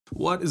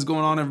What is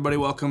going on, everybody?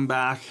 Welcome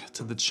back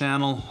to the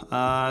channel.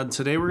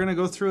 Today we're gonna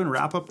go through and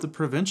wrap up the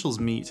Provincials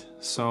meet.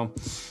 So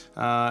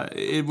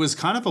it was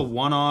kind of a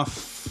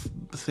one-off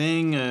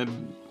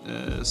thing,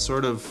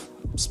 sort of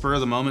spur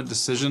of the moment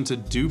decision to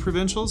do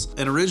Provincials.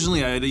 And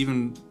originally I had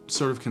even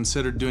sort of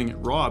considered doing it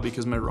raw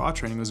because my raw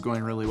training was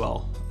going really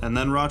well. And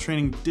then raw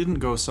training didn't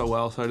go so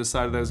well, so I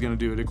decided I was gonna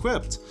do it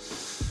equipped.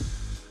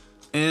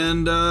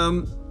 And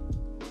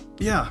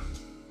yeah,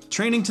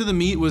 training to the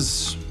meet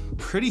was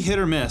pretty hit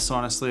or miss,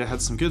 honestly. I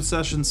had some good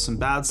sessions, some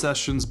bad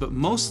sessions, but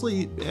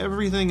mostly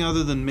everything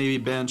other than maybe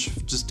bench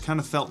just kind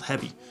of felt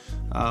heavy,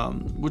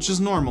 which is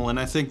normal. And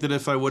I think that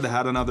if I would have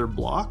had another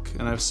block,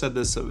 and I've said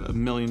this a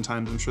million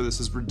times, I'm sure this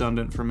is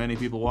redundant for many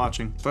people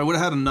watching. If I would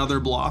have had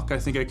another block, I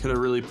think I could have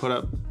really put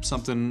up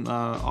something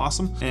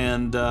awesome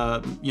and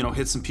you know,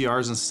 hit some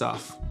PRs and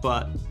stuff.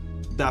 But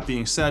that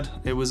being said,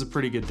 it was a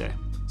pretty good day.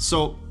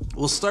 So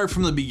we'll start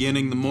from the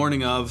beginning, the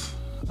morning of.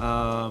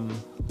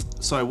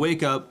 So I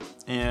wake up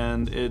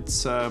and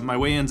it's my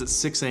weigh-in's at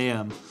 6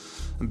 a.m.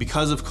 And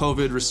because of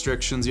COVID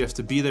restrictions, you have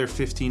to be there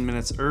 15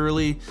 minutes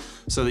early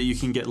so that you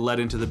can get let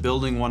into the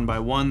building one by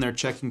one. They're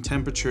checking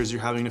temperatures,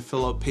 you're having to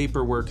fill out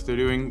paperwork. They're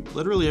doing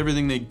literally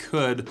everything they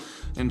could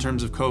in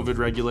terms of COVID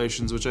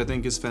regulations, which I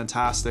think is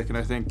fantastic. And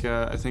I think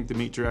the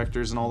meet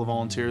directors and all the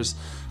volunteers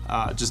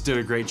just did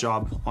a great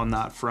job on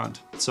that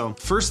front. So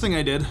first thing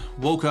I did,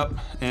 woke up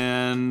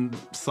and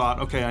thought,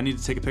 okay, I need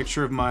to take a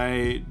picture of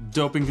my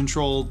doping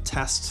control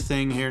test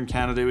thing here in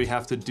Canada. We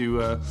have to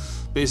do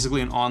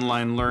basically an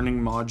online learning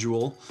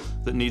module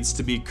that needs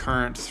to be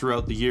current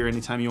throughout the year.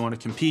 Anytime you want to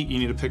compete, you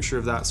need a picture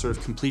of that sort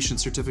of completion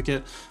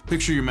certificate,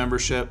 picture your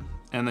membership,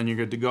 and then you're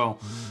good to go.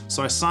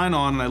 So I sign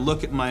on and I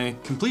look at my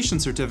completion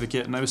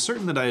certificate, and I was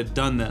certain that I had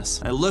done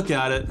this. I look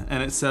at it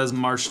and it says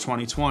March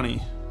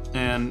 2020,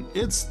 and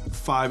it's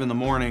 5 in the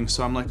morning,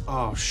 so I'm like,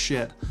 oh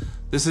shit,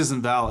 this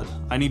isn't valid.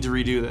 I need to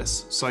redo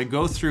this. So I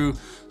go through,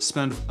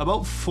 spend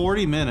about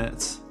 40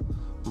 minutes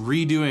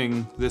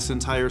redoing this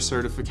entire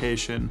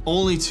certification,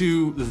 only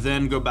to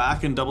then go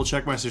back and double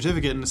check my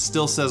certificate and it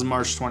still says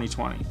March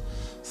 2020.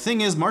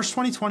 Thing is, March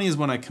 2020 is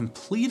when I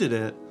completed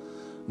it,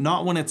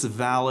 not when it's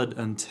valid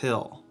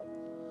until.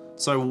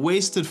 So I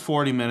wasted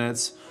 40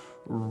 minutes,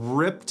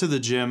 ripped to the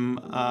gym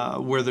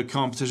where the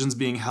competition's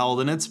being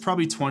held, and it's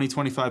probably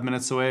 20-25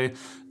 minutes away.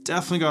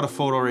 Definitely got a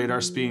photo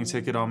radar speeding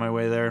ticket on my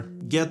way there.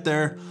 Get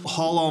there,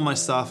 haul all my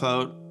stuff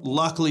out.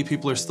 Luckily,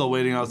 people are still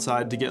waiting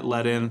outside to get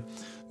let in.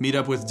 Meet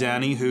up with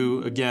Danny,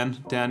 who,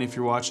 again, Danny, if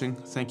you're watching,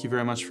 thank you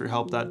very much for your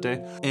help that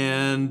day.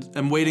 And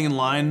I'm waiting in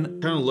line,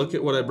 trying to look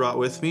at what I brought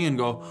with me and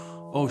go,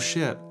 oh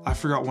shit, I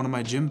forgot one of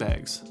my gym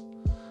bags.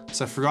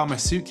 So I forgot my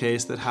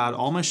suitcase that had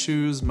all my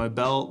shoes, my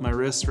belt, my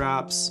wrist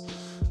wraps.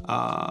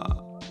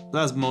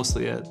 That's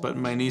mostly it, but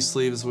my knee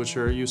sleeves, which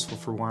are useful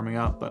for warming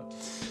up. But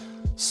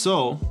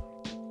so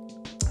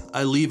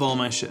I leave all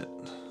my shit.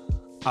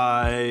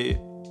 I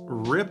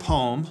rip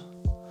home,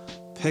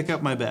 pick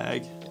up my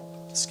bag,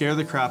 scare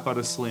the crap out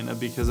of Selena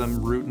because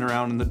I'm rooting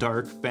around in the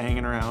dark,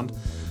 banging around.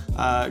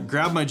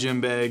 Grab my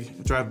gym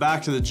bag, drive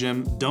back to the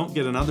gym, don't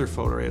get another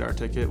photo radar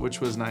ticket, which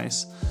was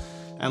nice.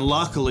 And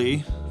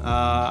luckily,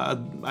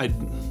 I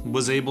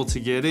was able to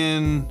get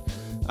in.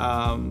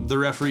 The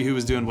referee who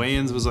was doing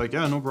weigh-ins was like,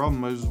 yeah, no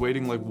problem. I was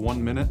waiting like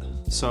 1 minute.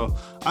 So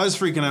I was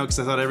freaking out because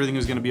I thought everything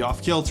was gonna be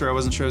off kilter. I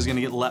wasn't sure I was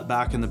gonna get let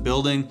back in the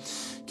building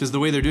because the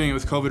way they're doing it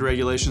with COVID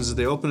regulations is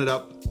they open it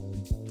up,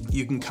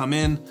 you can come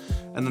in,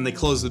 and then they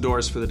close the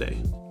doors for the day,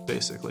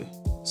 basically.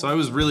 So I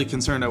was really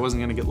concerned I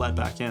wasn't gonna get let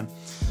back in.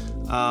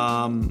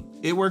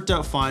 It worked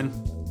out fine.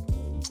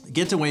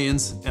 Get to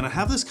weigh-ins, and I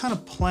have this kind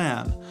of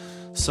plan.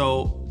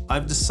 So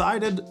I've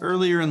decided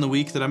earlier in the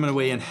week that I'm gonna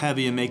weigh in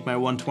heavy and make my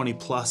 120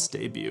 plus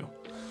debut.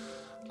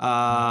 So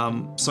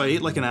I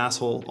ate like an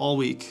asshole all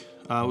week.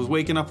 I was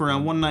waking up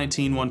around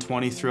 119,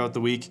 120 throughout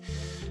the week,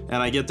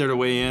 and I get there to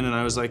weigh in, and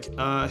I was like,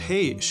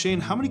 hey,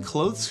 Shane, how many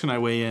clothes can I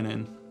weigh in?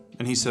 And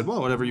he said,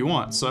 well, whatever you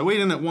want. So I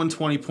weighed in at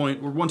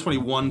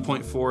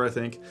 121.4, I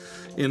think,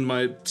 in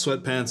my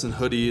sweatpants and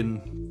hoodie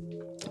and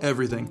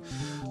everything.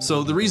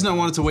 So the reason I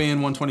wanted to weigh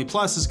in 120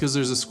 plus is because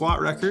there's a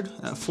squat record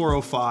at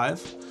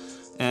 405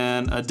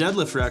 and a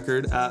deadlift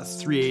record at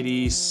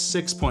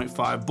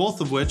 386.5, both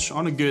of which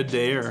on a good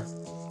day are,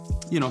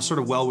 you know, sort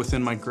of well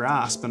within my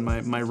grasp and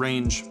my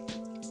range.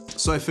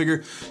 So I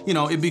figure, you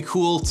know, it'd be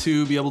cool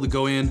to be able to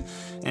go in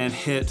and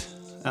hit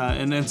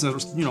and then,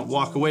 you know,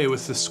 walk away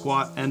with the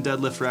squat and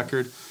deadlift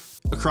record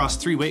across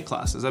 3 weight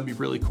classes. That'd be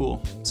really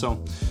cool.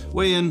 So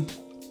weigh in,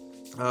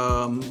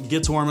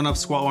 get to warming up,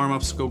 squat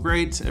warm-ups go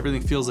great.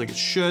 Everything feels like it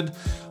should,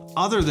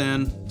 other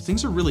than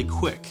things are really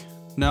quick.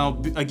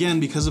 Now, again,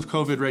 because of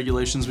COVID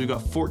regulations, we've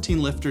got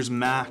 14 lifters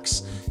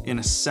max in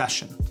a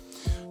session.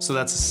 So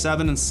that's a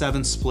 7 and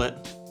 7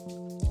 split,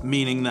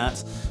 meaning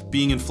that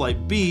being in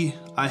flight B,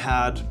 I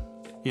had,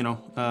 you know,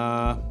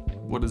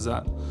 what is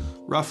that?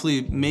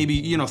 Roughly maybe,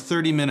 you know,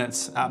 30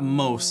 minutes at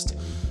most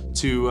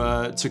to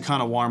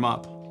kind of warm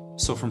up.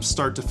 So from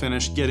start to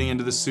finish, getting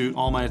into the suit,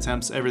 all my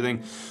attempts,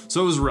 everything.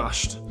 So it was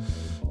rushed.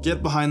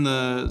 Get behind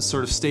the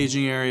sort of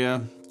staging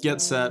area, get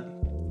set,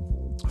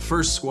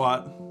 First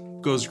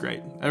squat goes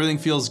great. Everything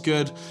feels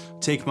good.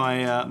 Take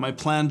my my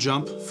planned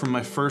jump from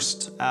my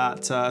first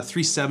at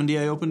 370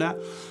 I opened at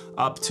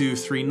up to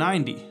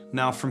 390.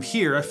 Now from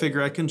here, I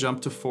figure I can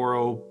jump to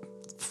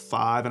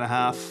 405 and a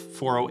half,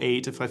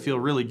 408 if I feel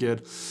really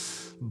good.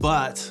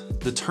 But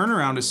the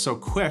turnaround is so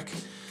quick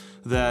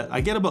that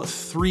I get about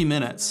 3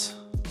 minutes,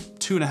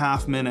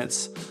 2.5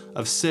 minutes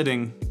of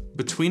sitting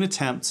between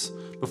attempts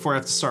before I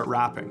have to start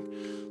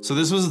wrapping. So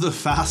this was the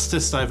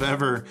fastest I've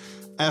ever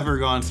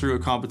gone through a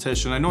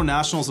competition. I know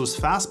nationals was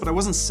fast, but I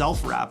wasn't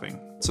self-wrapping.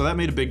 So that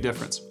made a big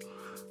difference.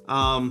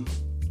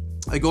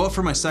 I go up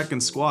for my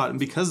second squat, and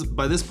because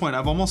by this point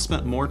I've almost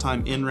spent more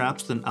time in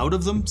wraps than out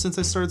of them since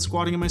I started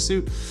squatting in my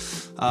suit,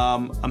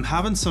 I'm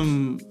having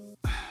some,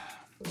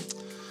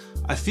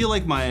 I feel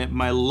like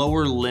my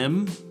lower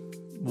limb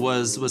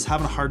was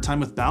having a hard time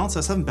with balance. I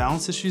was having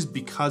balance issues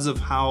because of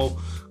how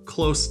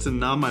close to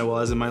numb I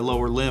was in my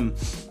lower limb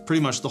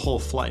pretty much the whole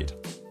flight.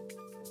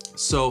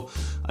 So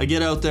I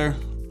get out there,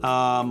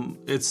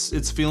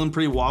 it's feeling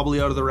pretty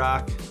wobbly out of the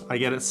rack. I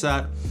get it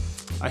set,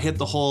 I hit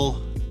the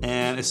hole,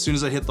 and as soon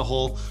as I hit the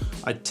hole,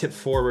 I tip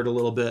forward a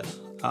little bit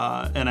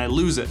and I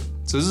lose it.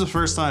 So this is the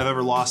first time I've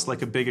ever lost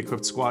like a big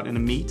equipped squat in a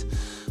meet.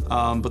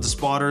 But the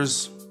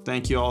spotters,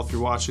 thank you all if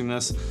you're watching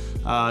this,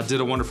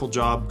 did a wonderful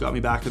job, got me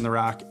back in the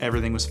rack,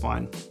 everything was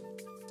fine.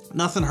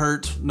 Nothing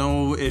hurt,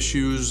 no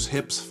issues,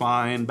 hips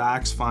fine,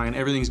 back's fine,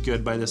 everything's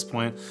good by this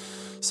point.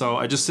 So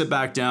I just sit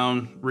back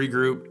down,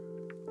 regroup,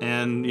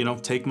 and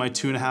take my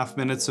 2.5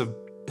 minutes of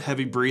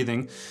heavy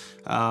breathing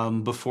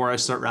before I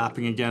start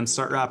wrapping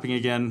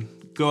again,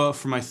 go out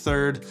for my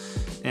third,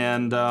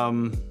 and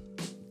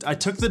I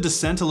took the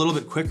descent a little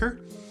bit quicker.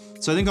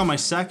 So I think on my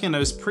second, I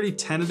was pretty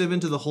tentative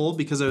into the hole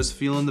because I was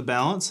feeling the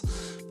balance,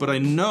 but I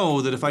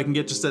know that if I can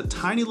get just a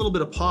tiny little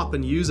bit of pop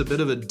and use a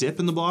bit of a dip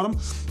in the bottom,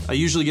 I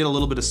usually get a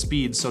little bit of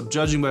speed. So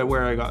judging by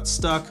where I got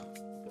stuck,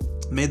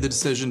 made the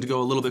decision to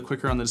go a little bit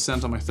quicker on the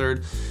descent on my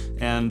third,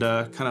 and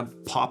kind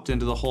of popped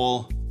into the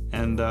hole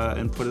and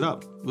put it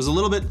up. It was a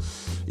little bit,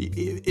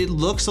 it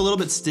looks a little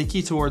bit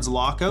sticky towards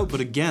lockout,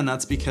 but again,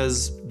 that's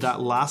because that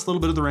last little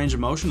bit of the range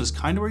of motion is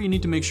kind of where you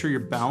need to make sure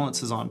your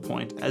balance is on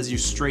point as you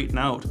straighten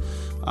out.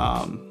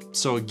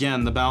 So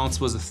again, the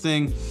balance was a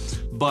thing,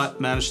 but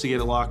managed to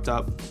get it locked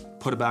up,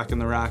 put it back in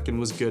the rack, and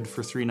was good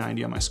for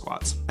 390 on my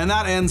squats. And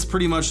that ends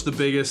pretty much the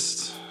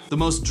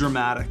most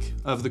dramatic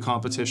of the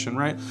competition,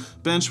 right?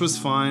 Bench was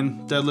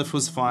fine, deadlift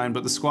was fine,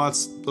 but the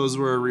squats, those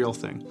were a real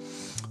thing.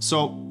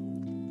 So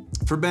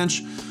for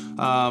bench,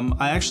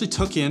 I actually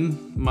took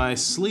in my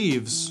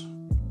sleeves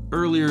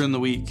earlier in the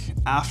week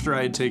after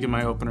I had taken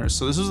my openers.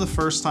 So this was the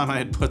first time I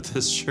had put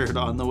this shirt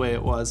on the way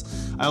it was.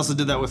 I also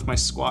did that with my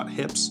squat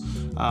hips,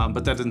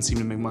 but that didn't seem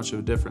to make much of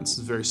a difference.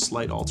 It's a very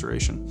slight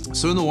alteration.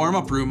 So in the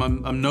warm-up room,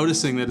 I'm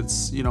noticing that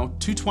it's,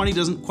 220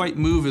 doesn't quite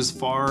move as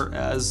far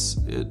as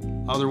it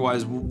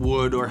otherwise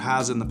would or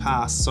has in the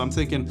past. So I'm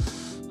thinking,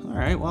 all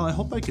right, well, I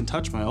hope I can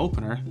touch my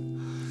opener.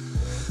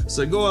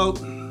 So I go out,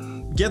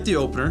 get the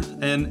opener,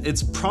 and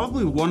it's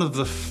probably one of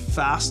the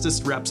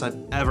fastest reps I've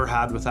ever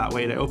had with that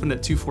weight. I opened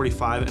at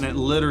 245 and it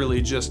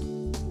literally just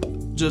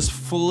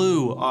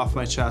flew off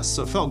my chest.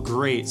 So it felt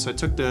great. So I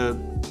took the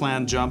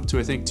planned jump to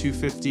I think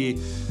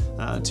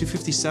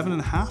 257 and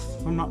a half,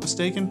 if I'm not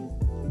mistaken.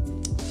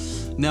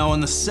 Now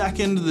on the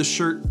second, the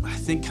shirt I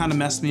think kind of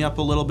messed me up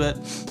a little bit,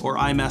 or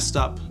I messed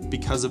up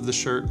because of the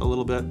shirt a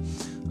little bit.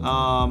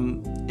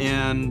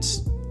 And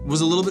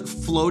was a little bit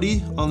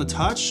floaty on the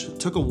touch. It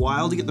took a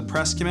while to get the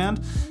press command,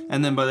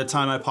 and then by the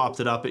time I popped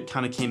it up, it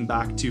kind of came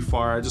back too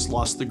far. I just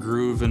lost the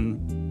groove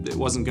and it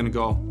wasn't gonna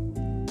go.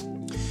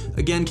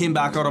 Again, came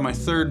back out on my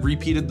third,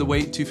 repeated the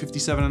weight,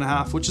 257 and a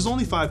half, which is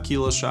only 5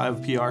 kilos shy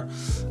of PR,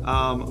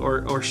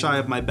 or shy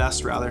of my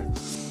best rather.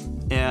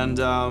 And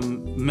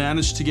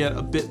managed to get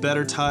a bit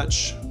better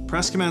touch.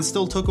 Press command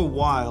still took a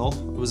while.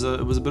 It was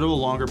a bit of a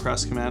longer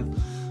press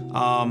command.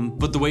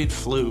 But the weight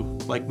flew.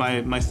 Like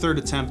my third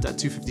attempt at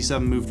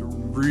 257 moved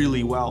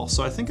really well.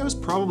 So I think I was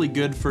probably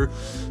good for,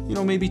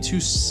 maybe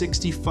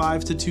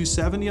 265 to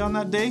 270 on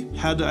that day,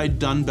 had I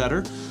done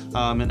better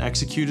and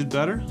executed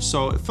better.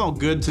 So it felt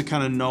good to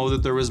kind of know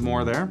that there was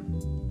more there.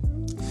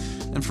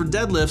 And for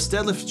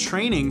deadlift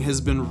training has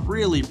been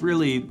really,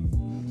 really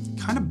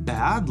kind of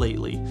bad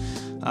lately.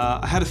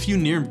 I had a few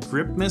near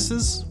grip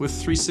misses with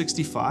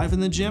 365 in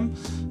the gym.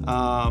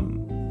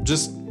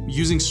 Just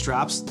using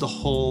straps the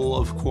whole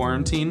of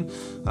quarantine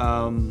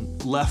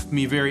left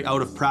me very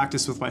out of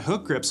practice with my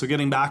hook grip. So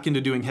getting back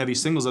into doing heavy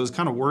singles, I was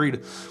kind of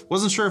worried.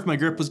 Wasn't sure if my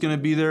grip was going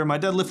to be there. My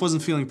deadlift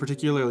wasn't feeling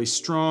particularly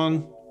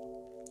strong,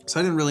 so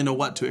I didn't really know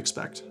what to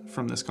expect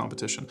from this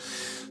competition.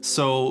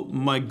 So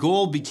my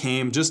goal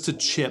became just to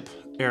chip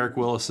Eric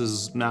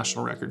Willis's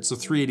national record. So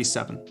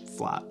 387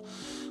 flat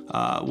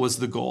was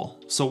the goal.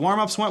 So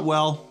warm-ups went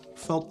well,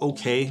 felt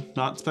okay,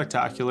 not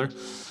spectacular.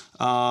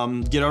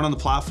 Get out on the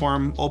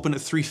platform, open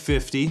at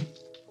 350.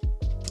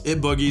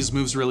 It boogies,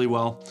 moves really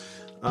well.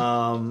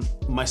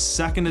 My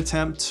second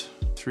attempt,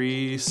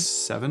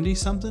 370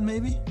 something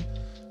maybe?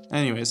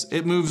 Anyways,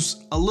 it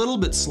moves a little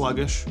bit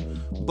sluggish,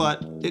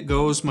 but it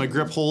goes. My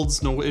grip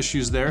holds, no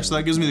issues there. So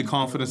that gives me the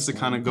confidence to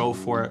kind of go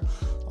for it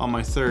on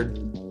my third.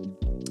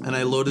 And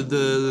I loaded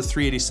the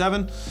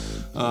 387.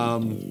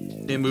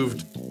 It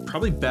moved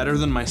probably better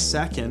than my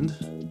second.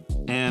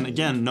 And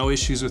again, no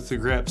issues with the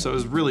grip. So it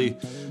was really,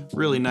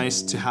 really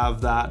nice to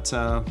have that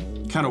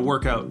kind of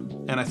workout.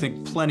 And I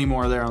think plenty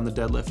more there on the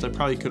deadlift. I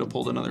probably could have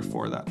pulled another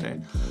 4 that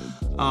day.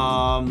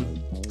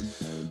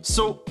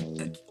 So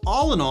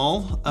all in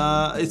all,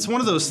 it's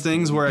one of those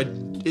things where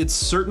it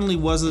certainly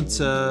wasn't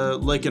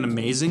like an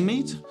amazing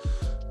meet,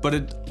 but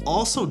it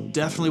also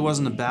definitely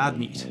wasn't a bad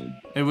meet.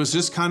 It was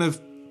just kind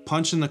of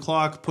punching the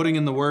clock, putting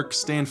in the work,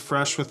 staying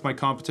fresh with my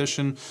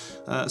competition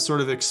sort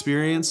of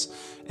experience,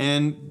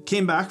 and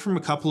came back from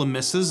a couple of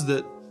misses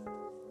that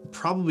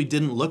probably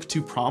didn't look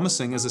too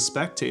promising as a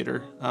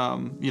spectator.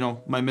 You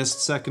know, my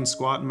missed second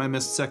squat and my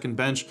missed second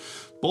bench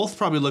both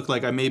probably looked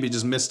like I maybe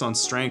just missed on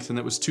strength and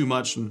it was too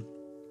much and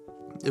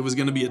it was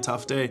going to be a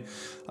tough day.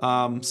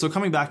 So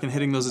coming back and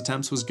hitting those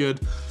attempts was good.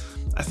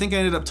 I think I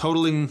ended up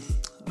totaling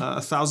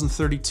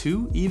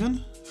 1,032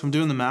 even, if I'm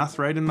doing the math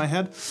right in my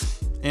head.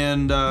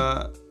 And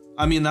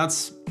I mean,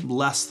 that's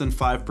less than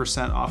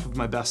 5% off of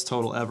my best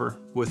total ever,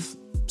 with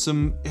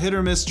some hit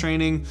or miss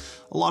training,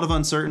 a lot of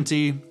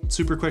uncertainty,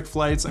 super quick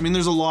flights. I mean,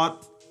 there's a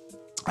lot,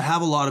 I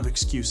have a lot of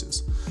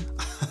excuses,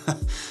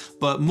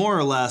 but more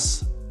or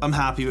less, I'm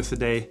happy with the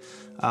day.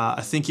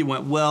 I think it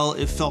went well.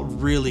 It felt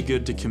really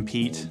good to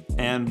compete.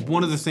 And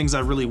one of the things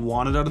I really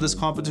wanted out of this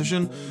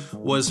competition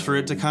was for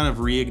it to kind of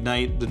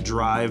reignite the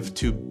drive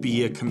to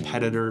be a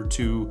competitor,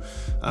 to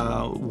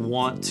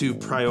want to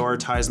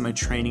prioritize my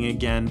training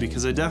again,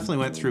 because I definitely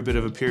went through a bit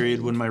of a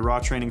period when my raw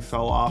training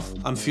fell off.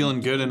 I'm feeling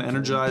good and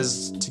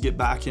energized to get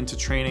back into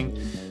training.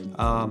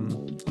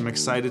 I'm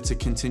excited to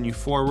continue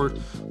forward.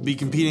 Be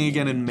competing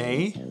again in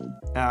May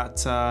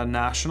at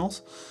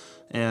Nationals.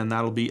 And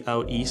that'll be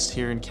out east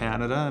here in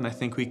Canada. And I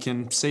think we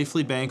can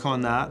safely bank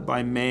on that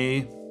by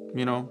May.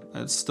 You know,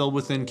 it's still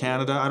within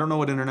Canada. I don't know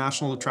what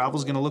international travel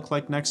is going to look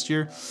like next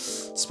year.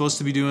 Supposed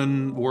to be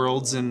doing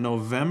Worlds in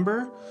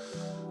November.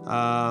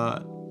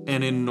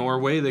 And in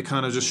Norway, they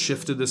kind of just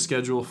shifted the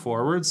schedule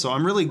forward. So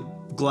I'm really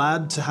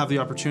glad to have the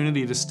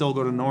opportunity to still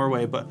go to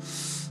Norway. But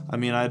I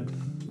mean, I'm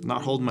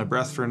not holding my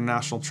breath for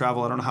international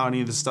travel. I don't know how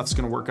any of this stuff's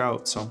going to work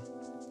out. So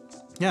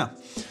yeah.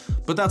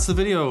 But that's the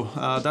video,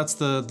 that's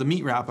the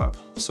meet wrap up.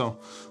 So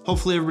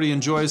hopefully everybody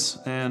enjoys,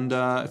 and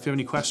if you have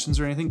any questions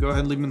or anything, go ahead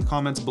and leave them in the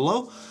comments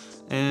below,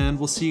 and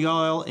we'll see you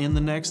all in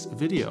the next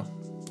video.